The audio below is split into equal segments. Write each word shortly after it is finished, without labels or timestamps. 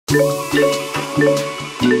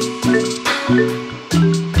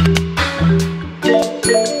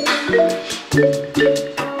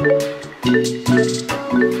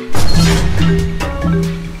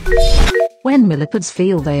When millipedes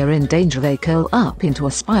feel they are in danger, they curl up into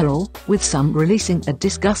a spiral, with some releasing a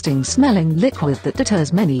disgusting smelling liquid that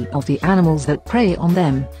deters many of the animals that prey on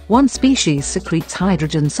them. One species secretes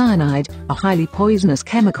hydrogen cyanide, a highly poisonous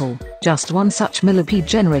chemical. Just one such millipede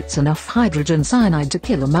generates enough hydrogen cyanide to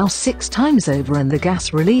kill a mouse 6 times over, and the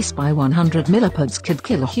gas released by 100 millipedes could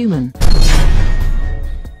kill a human.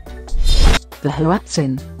 The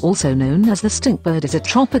hoatzin, also known as the stinkbird, is a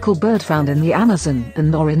tropical bird found in the Amazon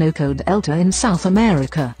and Orinoco Delta in South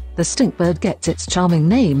America. The stinkbird gets its charming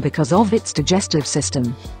name because of its digestive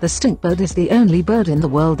system. The stinkbird is the only bird in the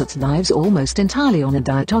world that lives almost entirely on a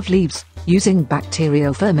diet of leaves, using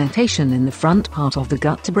bacterial fermentation in the front part of the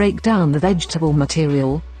gut to break down the vegetable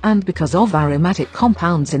material, and because of aromatic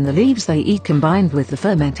compounds in the leaves they eat combined with the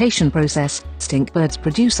fermentation process, stinkbirds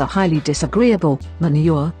produce a highly disagreeable,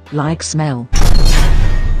 manure-like smell.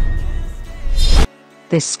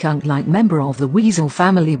 This skunk-like member of the weasel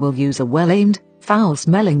family will use a well-aimed,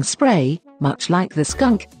 foul-smelling spray, much like the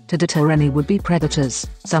skunk, to deter any would-be predators.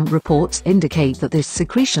 Some reports indicate that this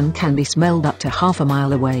secretion can be smelled up to half a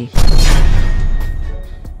mile away.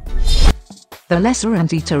 The lesser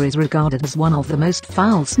anteater is regarded as one of the most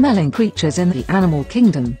foul-smelling creatures in the animal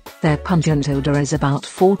kingdom. Their pungent odor is about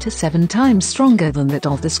 4 to 7 times stronger than that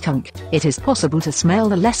of the skunk. It is possible to smell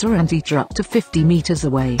the lesser anteater up to 50 meters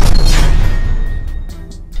away.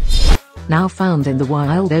 Now found in the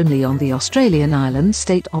wild only on the Australian island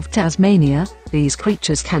state of Tasmania, these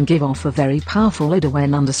creatures can give off a very powerful odor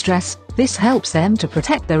when under stress. This helps them to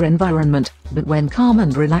protect their environment, but when calm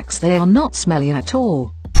and relaxed they are not smelly at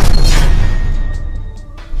all.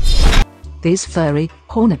 These furry,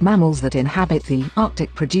 horned mammals that inhabit the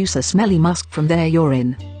Arctic produce a smelly musk from their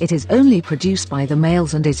urine. It is only produced by the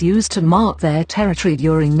males and is used to mark their territory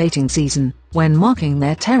during mating season. When marking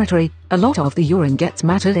their territory, a lot of the urine gets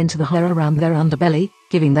matted into the hair around their underbelly,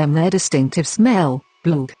 giving them their distinctive smell,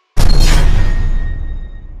 blug.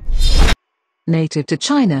 Native to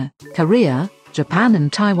China, Korea, Japan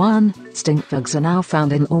and Taiwan, stinkbugs are now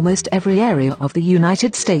found in almost every area of the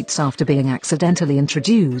United States after being accidentally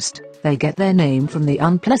introduced. They get their name from the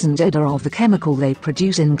unpleasant odor of the chemical they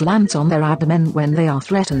produce in glands on their abdomen when they are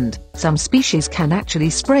threatened. Some species can actually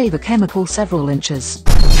spray the chemical several inches.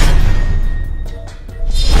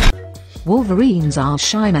 Wolverines are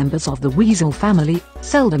shy members of the weasel family,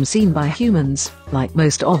 seldom seen by humans. Like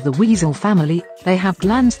most of the weasel family, they have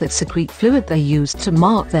glands that secrete fluid they use to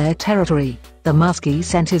mark their territory. The musky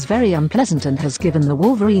scent is very unpleasant and has given the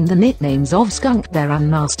wolverine the nicknames of skunk bear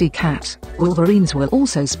and nasty cat. Wolverines will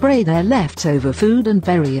also spray their leftover food and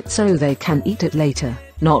bury it so they can eat it later.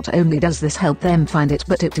 Not only does this help them find it,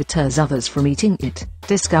 but it deters others from eating it.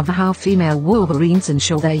 Discover how female wolverines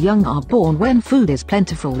ensure their young are born when food is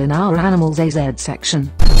plentiful in our Animals AZ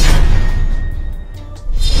section.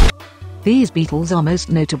 These beetles are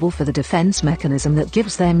most notable for the defense mechanism that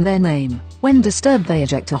gives them their name. When disturbed, they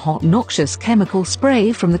eject a hot, noxious chemical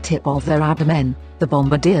spray from the tip of their abdomen. The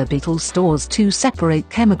bombardier beetle stores 2 separate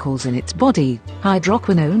chemicals in its body,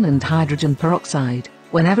 hydroquinone and hydrogen peroxide.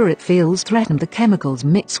 Whenever it feels threatened, the chemicals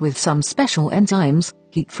mix with some special enzymes.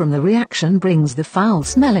 Heat from the reaction brings the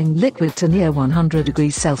foul-smelling liquid to near 100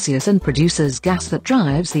 degrees Celsius and produces gas that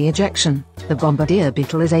drives the ejection. The bombardier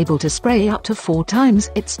beetle is able to spray up to 4 times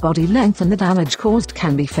its body length, and the damage caused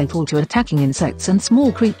can be fatal to attacking insects and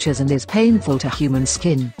small creatures and is painful to human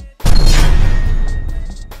skin.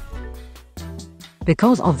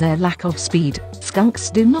 Because of their lack of speed,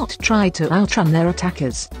 skunks do not try to outrun their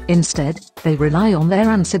attackers. Instead, they rely on their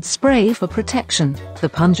acid spray for protection. The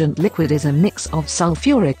pungent liquid is a mix of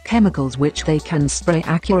sulfuric chemicals which they can spray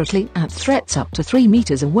accurately at threats up to 3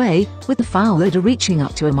 meters away, with the foul odor reaching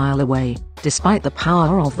up to a mile away. Despite the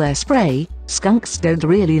power of their spray, skunks don't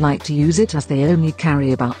really like to use it as they only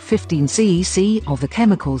carry about 15 cc of the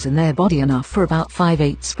chemicals in their body, enough for about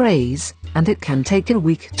 5-8 sprays, and it can take a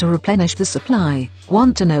week to replenish the supply.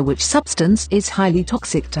 Want to know which substance is highly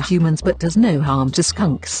toxic to humans but does no harm to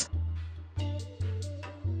skunks?